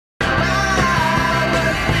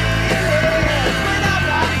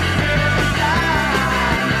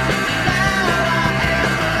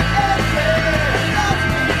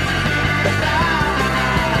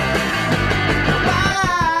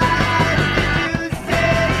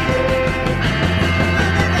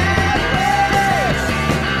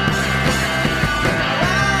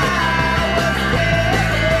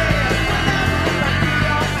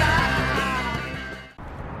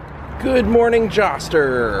morning,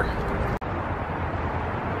 Joster.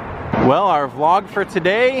 Well, our vlog for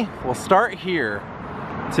today will start here.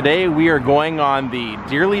 Today we are going on the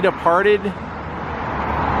dearly departed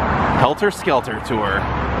Helter Skelter tour.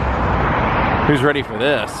 Who's ready for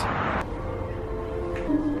this?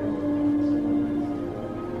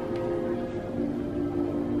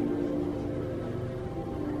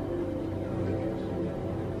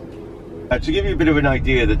 To give you a bit of an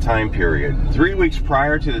idea of the time period, 3 weeks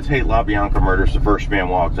prior to the Tate LaBianca murders, the first man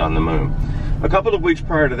walked on the moon. A couple of weeks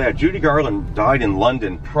prior to that, Judy Garland died in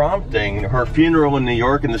London, prompting her funeral in New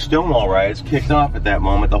York, and the Stonewall riots kicked off at that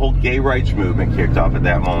moment. The whole gay rights movement kicked off at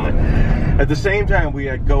that moment. At the same time, we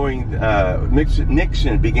had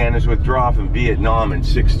Nixon began his withdrawal from Vietnam in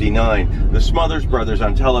 '69. The Smothers Brothers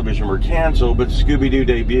on television were canceled, but Scooby-Doo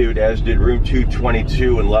debuted, as did Room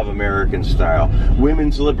 222 and Love American Style.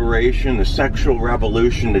 Women's liberation, the sexual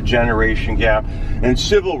revolution, the generation gap, and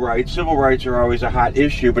civil rights. Civil rights are always a hot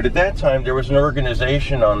issue, but at that time there was an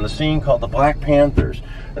organization on the scene called the Black Panthers.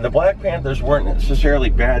 And the Black Panthers weren't necessarily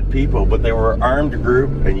bad people, but they were an armed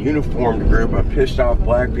group, a uniformed group of pissed off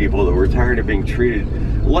black people that were tired of being treated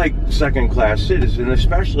like second-class citizens,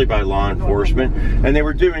 especially by law enforcement, and they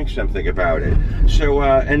were doing something about it. So,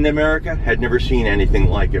 and America had never seen anything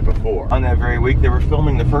like it before. On that very week, they were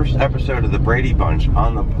filming the first episode of The Brady Bunch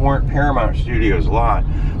on the Paramount Studios lot,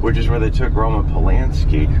 which is where they took Roman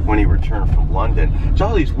Polanski when he returned from London. It's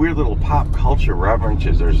all these weird little pop culture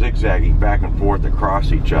references. They're zigzagging back and forth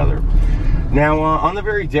across each other. Now, on the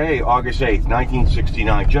very day, August 8th,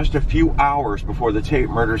 1969, just a few hours before the Tate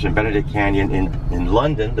murders in Benedict Canyon in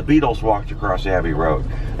London, the Beatles walked across Abbey Road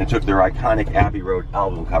and took their iconic Abbey Road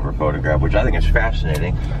album cover photograph, which I think is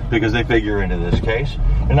fascinating because they figure into this case.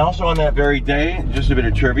 And also on that very day, just a bit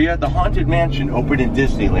of trivia, the Haunted Mansion opened in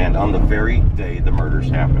Disneyland on the very day the murders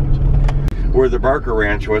happened. Where the Barker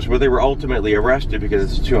Ranch was, where they were ultimately arrested because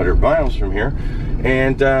it's 200 miles from here,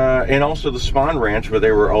 and also the Spahn Ranch, where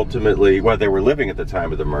they were ultimately, well, they were living at the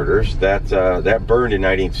time of the murders. That burned in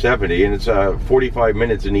 1970, and it's 45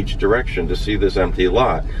 minutes in each direction to see this empty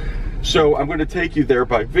lot. So I'm going to take you there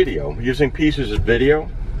by video, using pieces of video.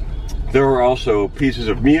 There were also pieces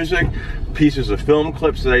of music, pieces of film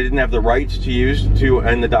clips that I didn't have the rights to use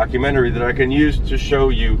in the documentary that I can use to show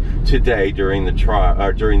you today during the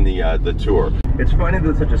the tour. It's funny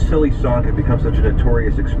that such a silly song could become such a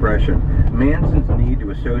notorious expression. Manson's need to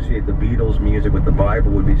associate the Beatles' music with the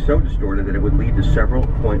Bible would be so distorted that it would lead to several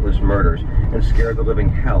pointless murders and scare the living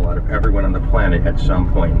hell out of everyone on the planet at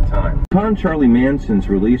some point in time. Upon Charlie Manson's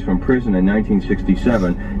release from prison in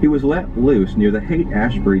 1967, he was let loose near the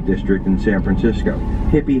Haight-Ashbury district in San Francisco,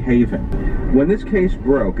 Hippie Haven. When this case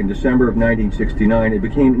broke in December of 1969, it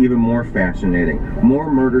became even more fascinating.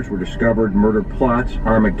 More murders were discovered, murder plots,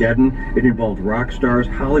 Armageddon. It involved rock stars,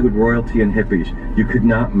 Hollywood royalty, and hippies. You could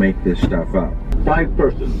not make this stuff up. 5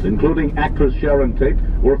 persons, including actress Sharon Tate,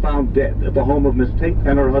 were found dead at the home of Miss Tate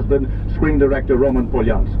and her husband, screen director Roman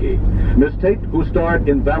Polanski. Miss Tate, who starred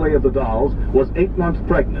in Valley of the Dolls, was 8 months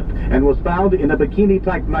pregnant and was found in a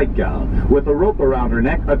bikini-type nightgown with a rope around her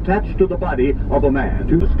neck attached to the body of a man,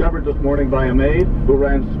 discovered this morning by a maid who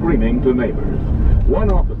ran screaming to neighbors.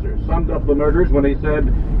 One officer summed up the murders when he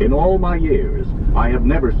said, "In all my years, I have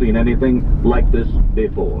never seen anything like this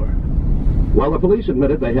before." While the police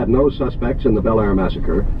admitted they had no suspects in the Bel Air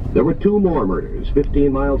massacre, there were 2 more murders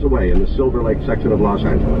 15 miles away in the Silver Lake section of Los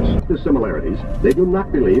Angeles. The similarities, they do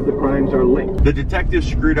not believe the crimes are linked. The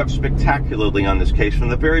detectives screwed up spectacularly on this case from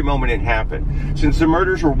the very moment it happened. Since the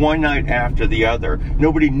murders were one night after the other,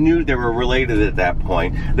 nobody knew they were related at that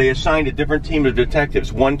point. They assigned a different team of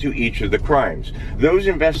detectives, one to each of the crimes. Those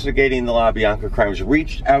investigating the LaBianca crimes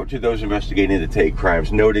reached out to those investigating the Tate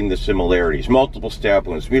crimes, noting the similarities: multiple stab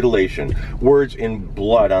wounds, mutilation, words in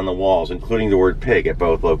blood on the walls, including the word pig at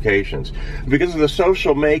both locations. Because of the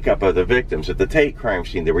social makeup of the victims at the Tate crime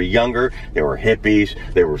scene, they were younger, they were hippies,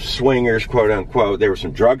 they were swingers, quote unquote. There were some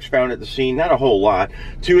drugs found at the scene, not a whole lot.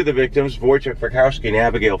 2 of the victims, Wojciech Frykowski and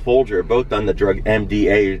Abigail Folger, had both done the drug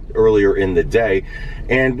MDA earlier in the day.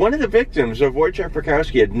 And one of the victims of Wojciech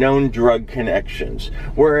Frykowski had known drug connections,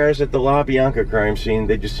 whereas at the LaBianca crime scene,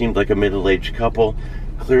 they just seemed like a middle-aged couple.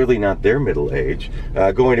 Clearly not their middle age,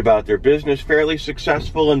 going about their business, fairly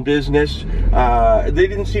successful in business. They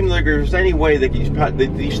didn't seem like there was any way that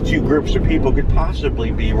these 2 groups of people could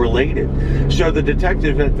possibly be related. So the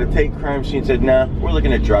detective at the Tate crime scene said, "Nah, we're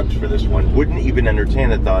looking at drugs for this one." Wouldn't even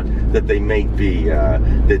entertain the thought that they may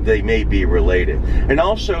be related. And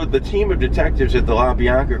also the team of detectives at the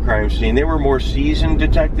LaBianca crime scene, they were more seasoned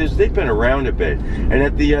detectives. They'd been around a bit. And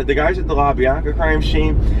at the guys at the LaBianca crime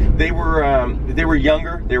scene, they were younger.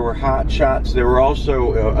 doctor. They were hot shots. They were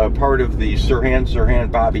also a part of the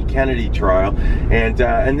Sirhan Bobby Kennedy trial.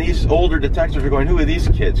 And these older detectives are going, who are these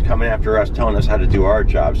kids coming after us, telling us how to do our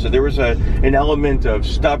job? So there was an element of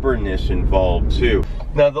stubbornness involved too.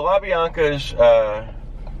 Now the LaBiancas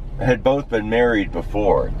had both been married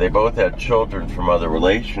before. They both had children from other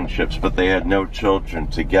relationships, but they had no children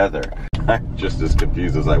together. I'm just as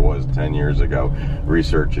confused as I was 10 years ago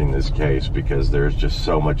researching this case, because there's just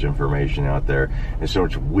so much information out there and so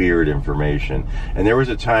much weird information. And there was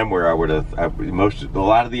a time where I would have, a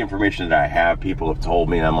lot of the information that I have, people have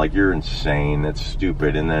told me, and I'm like, you're insane, that's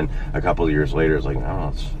stupid. And then a couple of years later, it's like,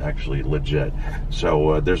 no, it's actually legit.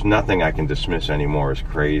 So there's nothing I can dismiss anymore as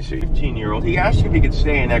crazy. 15-year-old, he asked if he could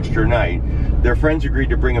stay an extra night. Their friends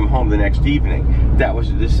agreed to bring him home the next evening. That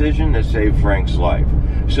was a decision that saved Frank's life.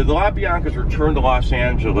 So the LaBiancas returned to Los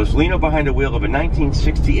Angeles, Lino behind the wheel of a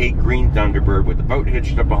 1968 green Thunderbird with the boat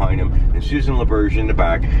hitched up behind him and Susan LaBerge in the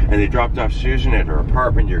back, and they dropped off Susan at her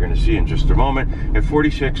apartment, you're going to see in just a moment, at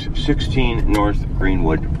 4616 North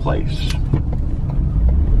Greenwood Place.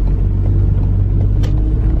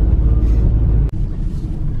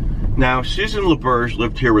 Now, Susan LaBerge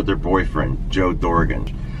lived here with her boyfriend, Joe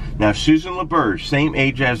Dorgan. Now, Susan LaBerge, same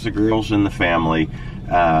age as the girls in the family,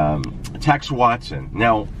 Tex Watson.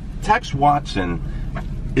 Now, Tex Watson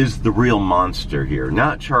is the real monster here,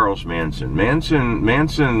 not Charles Manson.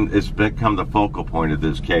 Manson has become the focal point of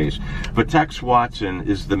this case, but Tex Watson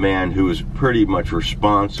is the man who is pretty much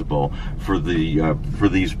responsible for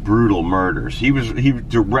these brutal murders. He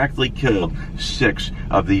directly killed 6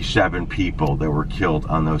 of these 7 people that were killed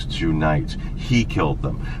on those 2 nights. He killed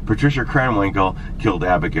them. Patricia Krenwinkel killed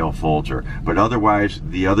Abigail Folger, but otherwise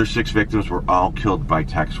the other 6 victims were all killed by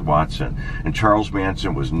Tex Watson, and Charles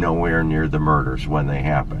Manson was nowhere near the murders when they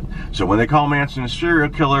happened. So when they call Manson a serial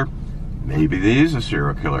killer, maybe he is a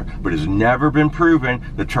serial killer, but it's never been proven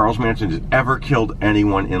that Charles Manson has ever killed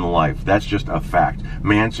anyone in life. That's just a fact.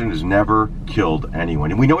 Manson has never killed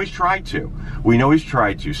anyone, and we know he's tried to. We know he's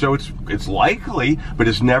tried to. So it's likely, but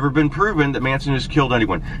it's never been proven that Manson has killed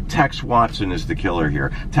anyone. Tex Watson is the killer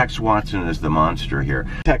here. Tex Watson is the monster here.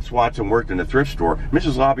 Tex Watson worked in a thrift store.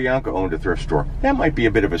 Mrs. LaBianca owned a thrift store. That might be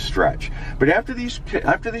a bit of a stretch. But after these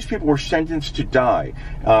people were sentenced to die,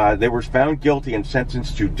 they were found guilty and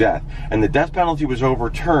sentenced to death. And the death penalty was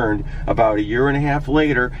overturned about 1.5 years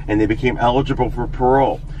later, and they became eligible for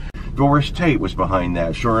parole. Doris Tate was behind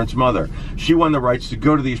that, Sharon's mother. She won the rights to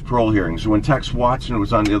go to these parole hearings. So when Tex Watson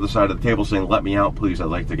was on the other side of the table saying, let me out, please, I'd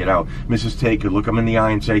like to get out, Mrs. Tate could look him in the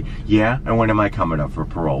eye and say, yeah, and when am I coming up for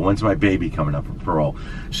parole? When's my baby coming up for parole?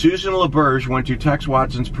 Susan LaBerge went to Tex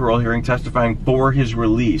Watson's parole hearing testifying for his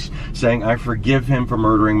release, saying, I forgive him for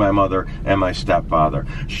murdering my mother and my stepfather.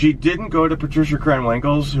 She didn't go to Patricia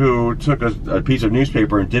Krenwinkel's, who took a piece of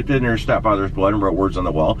newspaper and dipped it in her stepfather's blood and wrote words on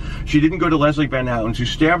the wall. She didn't go to Leslie Van Houten, who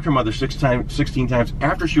stabbed her mother 16 times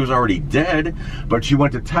after she was already dead, but she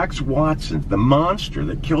went to Tex Watson, the monster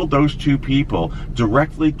that killed those 2 people,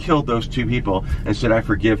 directly killed those 2 people, and said, I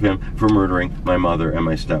forgive him for murdering my mother and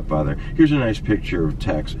my stepfather. Here's a nice picture of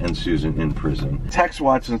Tex and Susan in prison. Tex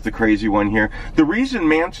Watson's the crazy one here. The reason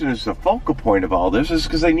Manson is the focal point of all this is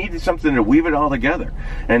because they needed something to weave it all together,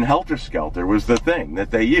 and Helter Skelter was the thing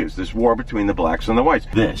that they used, this war between the blacks and the whites.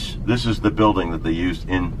 This is the building that they used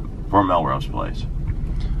for Melrose Place.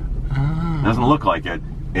 Doesn't look like it.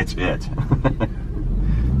 It's it. Mr.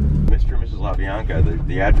 and Mrs. LaBianca,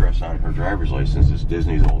 the address on her driver's license is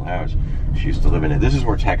Disney's old house. She used to live in it. This is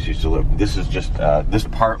where Tex used to live. This is just, this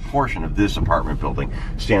portion of this apartment building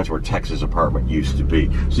stands where Tex's apartment used to be.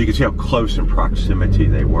 So you can see how close in proximity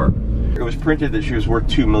they were. It was printed that she was worth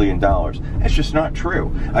 $2 million. That's just not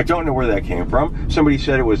true. I don't know where that came from. Somebody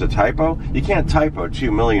said it was a typo. You can't typo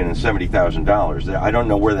 $2,070,000. I don't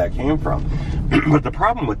know where that came from. But the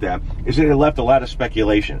problem with that is that it left a lot of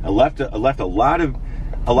speculation. It left a lot of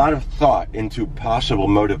thought into possible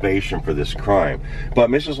motivation for this crime. But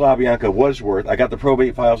Mrs. LaBianca was worth, I got the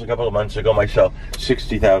probate files a couple of months ago myself, between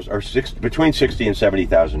 $60,000 and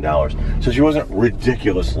 $70,000. So she wasn't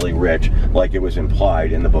ridiculously rich like it was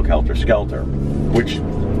implied in the book Helter Skelter, which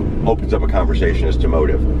opens up a conversation as to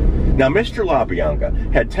motive. Now, Mr.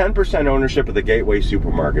 LaBianca had 10% ownership of the Gateway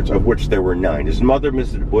supermarkets, of which there were 9. His mother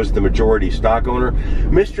was the majority stock owner.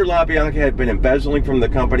 Mr. LaBianca had been embezzling from the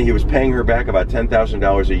company. He was paying her back about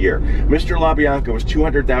 $10,000 a year. Mr. LaBianca was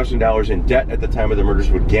 $200,000 in debt at the time of the murders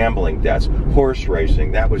with gambling debts, horse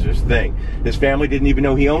racing. That was his thing. His family didn't even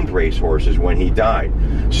know he owned race horses when he died.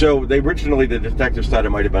 So originally the detectives thought it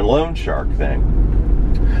might have been a loan shark thing.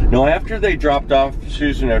 Now, after they dropped off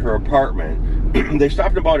Susan at her apartment, they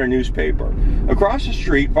stopped and bought a newspaper. Across the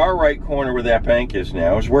street, far right corner where that bank is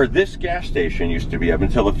now, is where this gas station used to be up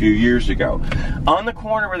until a few years ago. On the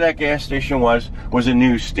corner where that gas station was a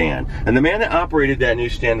newsstand. And the man that operated that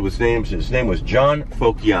newsstand his name was John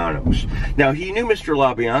Fokianos. Now, he knew Mr.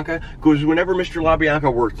 LaBianca because whenever Mr.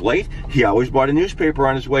 LaBianca worked late, he always bought a newspaper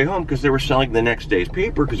on his way home because they were selling the next day's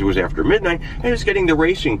paper because it was after midnight, and he was getting the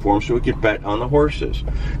racing form so he could bet on the horses.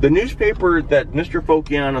 The newspaper that Mr.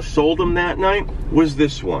 Fokianos sold him that night was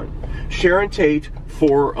this one. Sharon Tate,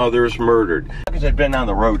 4 others murdered. Because they'd been on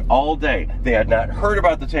the road all day. They had not heard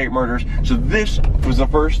about the Tate murders, so this was the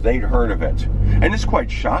first they'd heard of it. And it's quite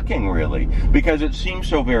shocking, really, because it seems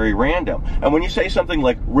so very random. And when you say something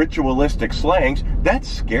like ritualistic slangs, that's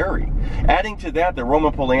scary. Adding to that, that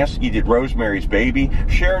Roman Polanski did Rosemary's Baby.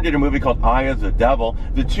 Sharon did a movie called Eye of the Devil.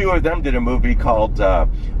 The two of them did a movie called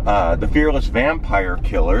The Fearless Vampire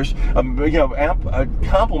Killers.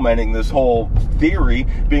 Complimenting this whole theory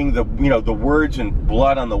being the words and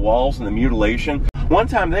blood on the walls and the mutilation. One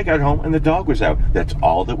time they got home and the dog was out. That's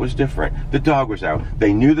all that was different. The dog was out.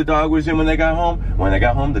 They knew the dog was in when they got home. When they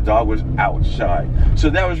got home, the dog was outside. So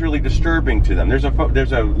that was really disturbing to them. There's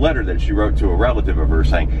a letter that she wrote to a relative of hers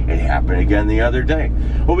saying, it happened again the other day.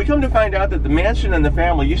 Well, we come to find out that the Manson and the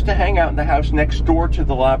family used to hang out in the house next door to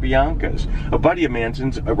the LaBiancas. A buddy of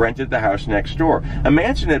Manson's rented the house next door. And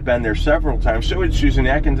Manson had been there several times, so had Susan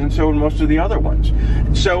Atkins, and so had most of the other ones.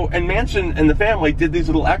 So, and Manson and the family did these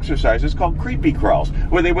little exercises called creepy crawls,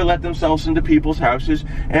 where they would let themselves into people's houses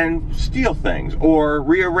and steal things or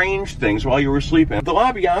rearrange things while you were sleeping. The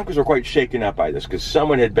LaBiancas were quite shaken up by this because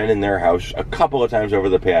someone had been in their house a couple of times over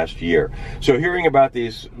the past year. So hearing about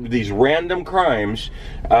these random crimes,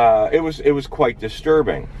 it was quite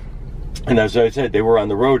disturbing. And as I said, they were on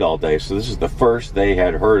the road all day, so this is the first they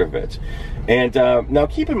had heard of it. And now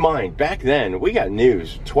keep in mind, back then, we got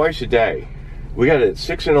news twice a day. We got it at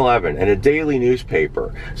 6 and 11 and a daily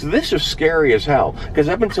newspaper. So this is scary as hell, because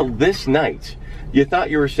up until this night, you thought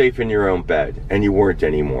you were safe in your own bed, and you weren't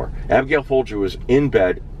anymore. Abigail Folger was in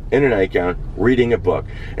bed, in a nightgown, reading a book,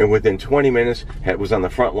 and within 20 minutes was on the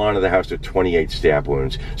front lawn of the house with 28 stab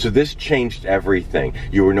wounds. So this changed everything.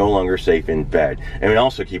 You were no longer safe in bed. And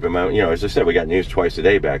also keep in mind, as I said, we got news twice a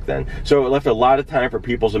day back then. So it left a lot of time for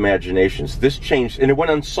people's imaginations. This changed, and it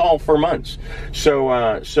went unsolved for months.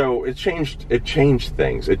 So it changed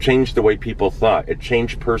things. It changed the way people thought. It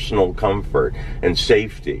changed personal comfort and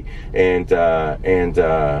safety.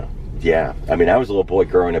 Yeah, I mean, I was a little boy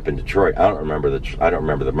growing up in Detroit. I don't remember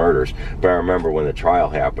the murders, but I remember when the trial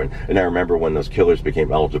happened, and I remember when those killers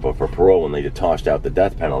became eligible for parole when they tossed out the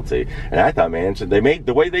death penalty. And I thought, Manson,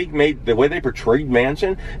 the way they portrayed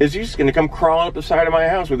Manson is he's just going to come crawling up the side of my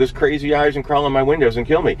house with his crazy eyes and crawl in my windows and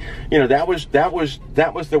kill me. That was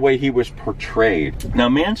the way he was portrayed. Now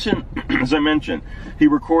Manson, as I mentioned, he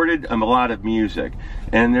recorded a lot of music.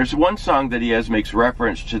 And there's one song that he has makes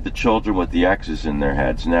reference to the children with the X's in their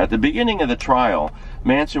heads. Now, at the beginning of the trial,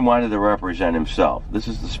 Manson wanted to represent himself. This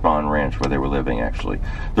is the Spahn Ranch where they were living, actually.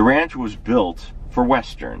 The ranch was built for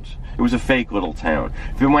Westerns. It was a fake little town.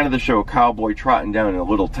 If you wanted to show a cowboy trotting down in a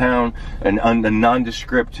little town, a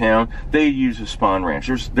nondescript town, they used a Spahn Ranch.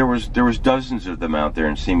 There was dozens of them out there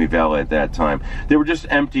in Simi Valley at that time. They were just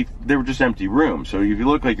empty rooms. So if you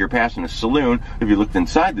look like you're passing a saloon, if you looked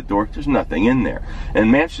inside the door, there's nothing in there.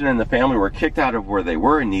 And Manson and the family were kicked out of where they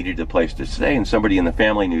were and needed a place to stay. And somebody in the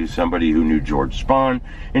family knew somebody who knew George Spahn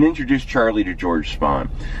and introduced Charlie to George Spahn.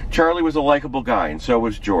 Charlie was a likable guy, and so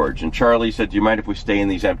was George. And Charlie said, "Do you mind if we stay in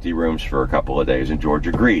these empty rooms for a couple of days?" And George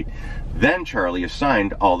agreed. Then Charlie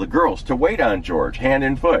assigned all the girls to wait on George, hand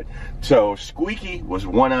and foot. So Squeaky was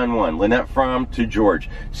one-on-one, Lynette Fromm to George.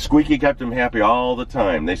 Squeaky kept him happy all the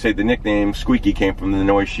time. They say the nickname Squeaky came from the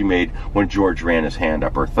noise she made when George ran his hand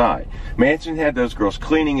up her thigh. Manson had those girls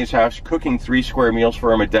cleaning his house, cooking 3 square meals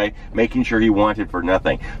for him a day, making sure he wanted for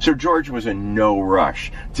nothing. So George was in no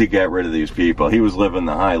rush to get rid of these people. He was living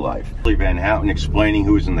the high life. Van Houten explaining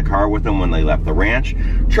who was in the car with them when they left the ranch.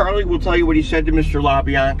 Charlie will tell you what he said to Mr.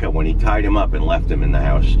 LaBianca when he tied him up and left him in the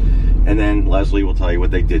house. And then Leslie will tell you what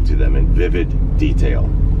they did to them in vivid detail.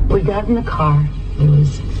 We got in the car. There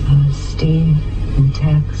was Steve and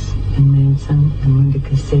Tex and Manson and Linda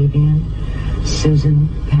Kasabian, Susan,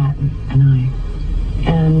 Patton, and I.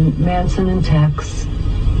 And Manson and Tex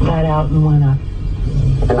got out and went up.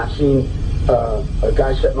 And I seen a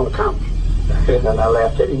guy sitting on the couch. And I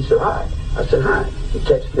laughed at him. He said, "Hi." I said, "Hi." He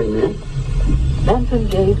texted me, man. Manson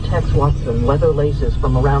gave Tex Watson leather laces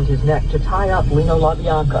from around his neck to tie up Lino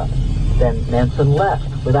LaBianca. Then Manson left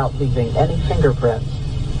without leaving any fingerprints.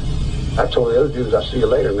 I told the other dudes, "I'll see you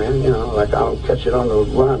later, man. Like I'll catch it on the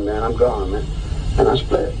run, man. I'm gone, man." And I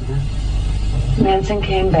split, man. Manson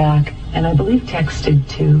came back, and I believe Tex did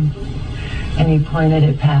too. And he pointed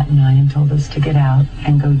at Pat and I and told us to get out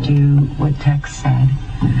and go do what Tex said.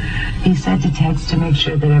 He said to Tex to make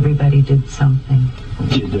sure that everybody did something.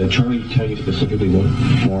 Did Charlie tell you specifically what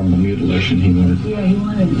form of mutilation he wanted? Yeah, he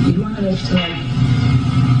wanted us to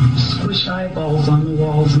like squish eyeballs on the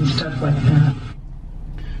walls and stuff like that.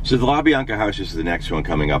 So the LaBianca house is the next one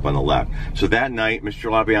coming up on the left. So that night, Mr.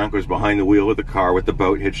 LaBianca was behind the wheel of the car with the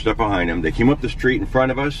boat hitched up behind him. They came up the street in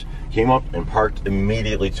front of us, came up and parked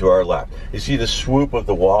immediately to our left. You see the swoop of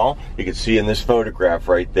the wall? You can see in this photograph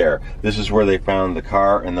right there. This is where they found the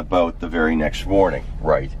car and the boat the very next morning,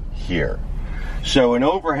 right here. So an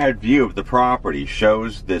overhead view of the property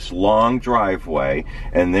shows this long driveway,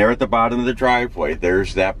 and there at the bottom of the driveway,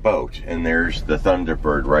 there's that boat, and there's the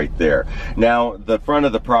Thunderbird right there. Now, the front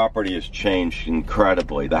of the property has changed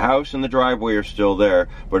incredibly. The house and the driveway are still there,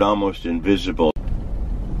 but almost invisible.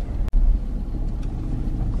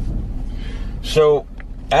 So,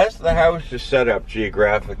 as the house is set up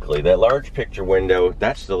geographically, that large picture window,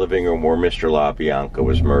 that's the living room where Mr. LaBianca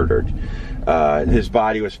was murdered. His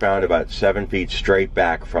body was found about 7 feet straight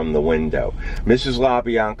back from the window. Mrs.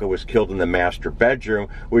 LaBianca was killed in the master bedroom,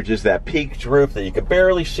 which is that peaked roof that you could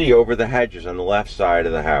barely see over the hedges on the left side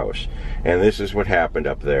of the house. And this is what happened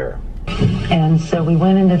up there. And so we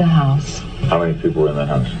went into the house. How many people were in the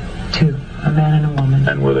house? 2, a man and a woman.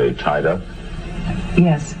 And were they tied up?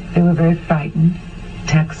 Yes, they were very frightened.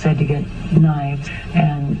 Tex said to get knives,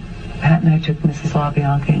 and Pat and I took Mrs.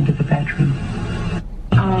 LaBianca into the bedroom.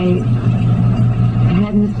 I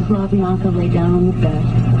had Mrs. LaBianca lay down on the bed.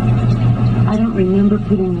 I don't remember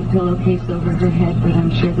putting the pillowcase over her head, but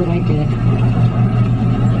I'm sure that I did.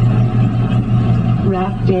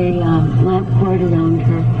 Wrapped a lamp cord around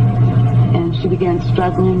her, and she began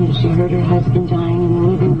struggling as she heard her husband dying in the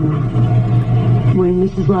living room. When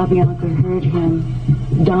Mrs. LaBianca heard him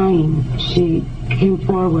dying, she came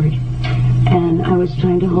forward, and I was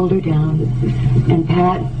trying to hold her down, and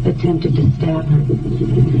Pat attempted to stab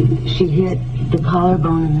her. She hit the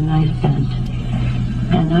collarbone and the knife bent,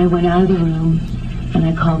 and I went out of the room, and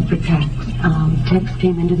I called for Tex. Tex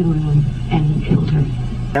came into the room, and he killed her.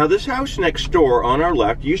 Now, this house next door on our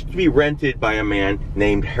left used to be rented by a man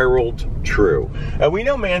named Harold True. We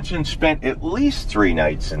know Manson spent at least 3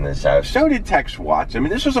 nights in this house. So did Tex Watts. I mean,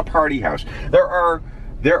 this was a party house. There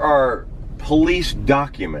are police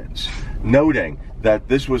documents noting that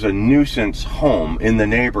this was a nuisance home in the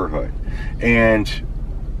neighborhood, and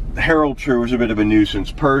Harold True was a bit of a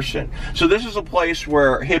nuisance person. So this is a place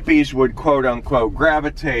where hippies would quote-unquote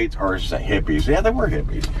gravitate, or say hippies, yeah, they were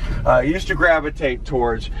hippies, used to gravitate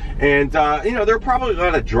towards. And, you know, there were probably a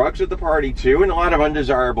lot of drugs at the party, too, and a lot of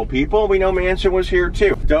undesirable people. We know Manson was here,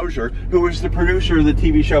 too. Dozier, who was the producer of the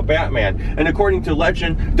TV show Batman. And according to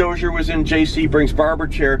legend, Dozier was in J.C. Sebring's barber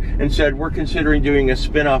chair and said, we're considering doing a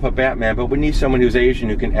spin-off of Batman, but we need someone who's Asian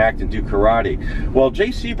who can act and do karate. Well,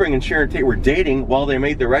 J.C. Sebring and Sharon Tate were dating while they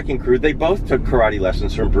made the Crew. They both took karate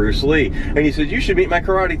lessons from Bruce Lee, and he said, you should meet my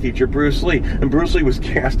karate teacher, Bruce Lee. And Bruce Lee was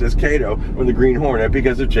cast as Kato from the Green Hornet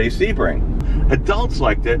because of J.C. Sebring. Adults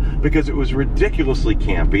liked it because it was ridiculously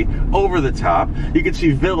campy, over the top. You could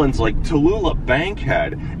see villains like Tallulah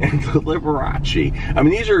Bankhead and the Liberace. I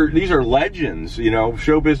mean, these are legends, you know,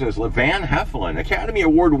 show business. Van Heflin, Academy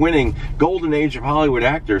Award-winning golden age of Hollywood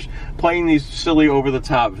actors, playing these silly,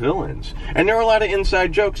 over-the-top villains. And there were a lot of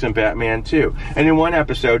inside jokes in Batman, too. And in one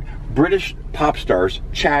episode, British pop stars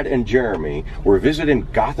Chad and Jeremy were visiting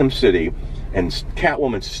Gotham City, and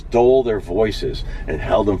Catwoman stole their voices and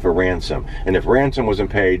held them for ransom. And if ransom wasn't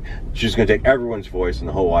paid, she was going to take everyone's voice in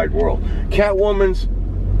the whole wide world. Catwoman's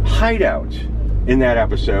hideout in that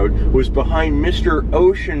episode was behind Mr.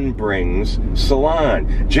 Oceanbring's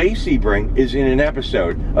salon. J.C. Sebring is in an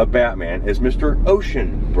episode of Batman as Mr.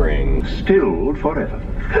 Oceanbring. Still forever.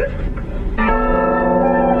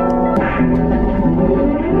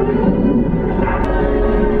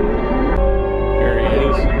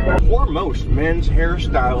 Foremost men's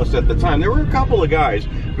hairstylists at the time. There were a couple of guys.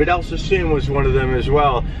 Vidal Sassoon was one of them as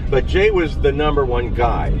well, but Jay was the #1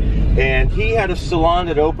 guy. And he had a salon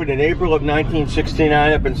that opened in April of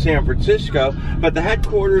 1969 up in San Francisco, but the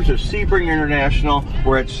headquarters of Sebring International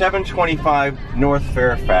were at 725 North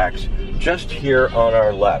Fairfax, just here on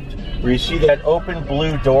our left. Where you see that open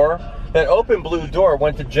blue door? That open blue door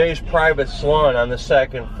went to Jay's private salon on the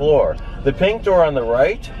 2nd floor. The pink door on the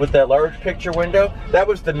right, with that large picture window, that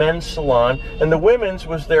was the men's salon, and the women's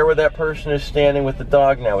was there where that person is standing with the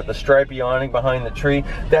dog now, with the stripy awning behind the tree.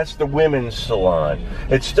 That's the women's salon.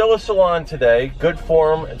 It's still a salon today, good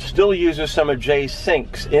form. It still uses some of Jay's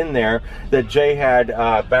sinks in there that Jay had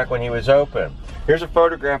back when he was open. Here's a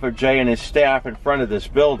photograph of Jay and his staff in front of this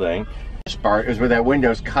building. This part is where that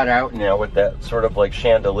window's cut out now with that sort of like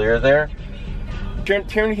chandelier there.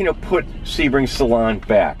 Tarantino put Sebring's salon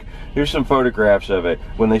back. Here's some photographs of it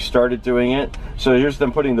when they started doing it. So here's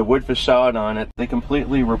them putting the wood facade on it. They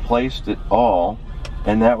completely replaced it all.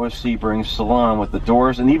 And that was Sebring's salon with the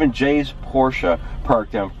doors and even Jay's Porsche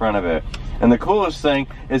parked down front of it. And the coolest thing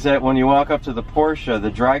is that when you walk up to the Porsche, the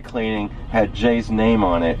dry cleaning had Jay's name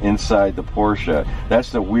on it inside the Porsche.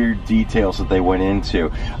 That's the weird details that they went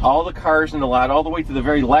into. All the cars in the lot, all the way to the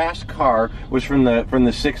very last car, was from the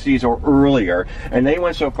 60s or earlier. And they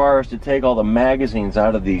went so far as to take all the magazines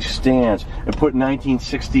out of these stands and put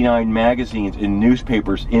 1969 magazines in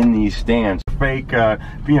newspapers in these stands. Fake,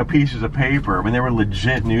 pieces of paper. I mean, they were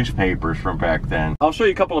legit newspapers from back then. I'll show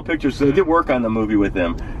you a couple of pictures. So I did work on the movie with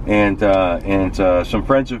them, and some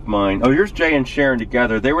friends of mine. Oh, here's Jay and Sharon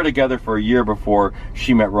together. They were together for a year before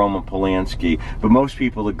she met Roman Polanski. But most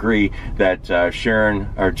people agree that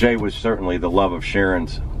Jay was certainly the love of Sharon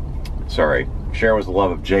was the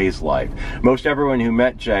love of Jay's life. Most everyone who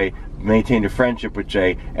met Jay maintained a friendship with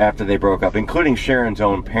Jay after they broke up, including Sharon's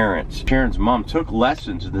own parents. Sharon's mom took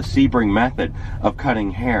lessons in the Sebring method of cutting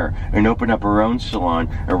hair and opened up her own salon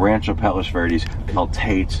at Rancho Palos Verdes called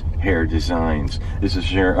Tate's Hair Designs. This is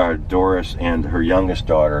Doris and her youngest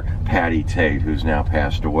daughter, Patty Tate, who's now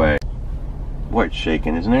passed away. Boy, it's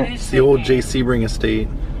shaking, isn't it? It's the old Jay Sebring estate.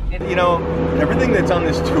 You know, everything that's on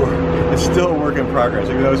this tour is still a work in progress.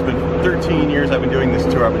 Even though it's been 13 years I've been doing this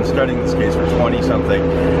tour, I've been studying this case for 20-something,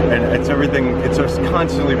 and it's just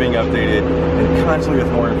constantly being updated and constantly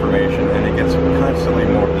with more information, and it gets constantly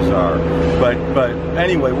more bizarre. But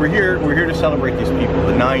anyway, we're here to celebrate these people,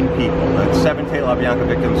 the 9 people, the 7 Tate LaBianca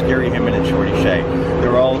victims, Gary Hinman and Shorty Shea.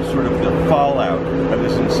 They're all sort of the fallout of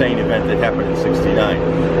this insane event that happened in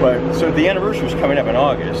 '69. But so the anniversary is coming up in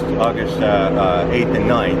August 8th and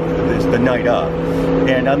 9th. Is the night of,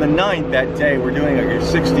 and on the 9th, that day, we're doing like a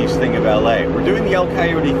 60s thing of LA. We're doing the El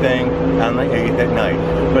Coyote thing on the 8th at night,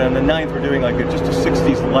 but on the 9th, we're doing like just a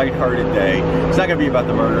 60s lighthearted day. It's not going to be about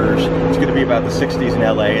the murders. It's going to be about the 60s in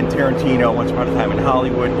LA and Tarantino, Once Upon a Time in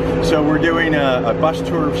Hollywood. So we're doing a bus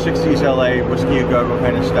tour of 60s LA, Whiskey A Go-Go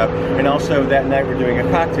kind of stuff, and also that night we're doing a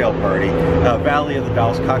cocktail party, Valley of the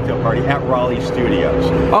Dolls cocktail party at Raleigh Studios.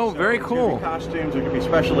 Oh, very cool. Costumes, there could be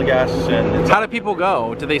special guests, and how do people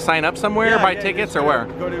go? Do they sign up somewhere, buy tickets, or where?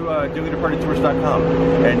 Go to dearlydepartedtours.com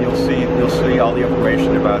and you'll see all the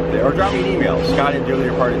information about it. Or drop me an email,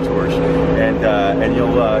 Scott@dearlydepartedtours, and you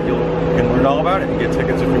can learn all about it and get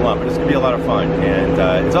tickets if you want. But it's gonna be a lot of fun,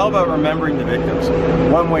 and it's all about remembering the victims,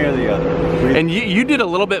 one way or the other. And you did a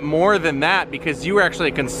little bit more than that, because you were actually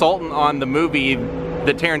a consultant on the movie,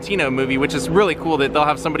 the Tarantino movie, which is really cool that they'll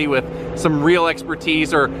have somebody with some real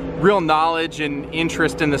expertise or real knowledge and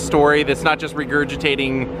interest in the story that's not just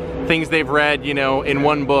regurgitating things they've read, in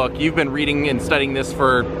one book. You've been reading and studying this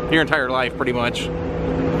for your entire life, pretty much.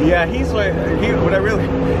 Yeah, he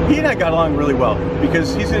and I got along really well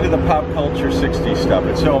because he's into the pop culture 60s stuff,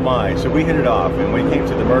 and so am I. So we hit it off, and when it came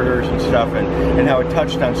to the murders and stuff, and how it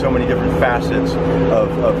touched on so many different facets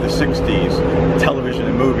of the 60s, television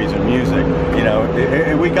and movies and music,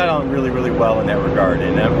 we got on really, really well in that regard,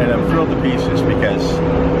 and I'm thrilled to pieces because,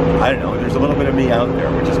 I don't know, there's a little bit of me out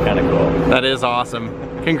there, which is kind of cool. That is awesome.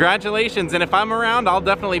 Congratulations, and if I'm around, I'll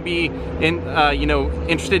definitely be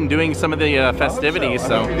interested in doing some of the festivities.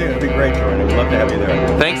 I hope you do. It'd be great, Jordan. We'd love to have you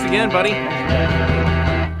there. Thanks again, buddy.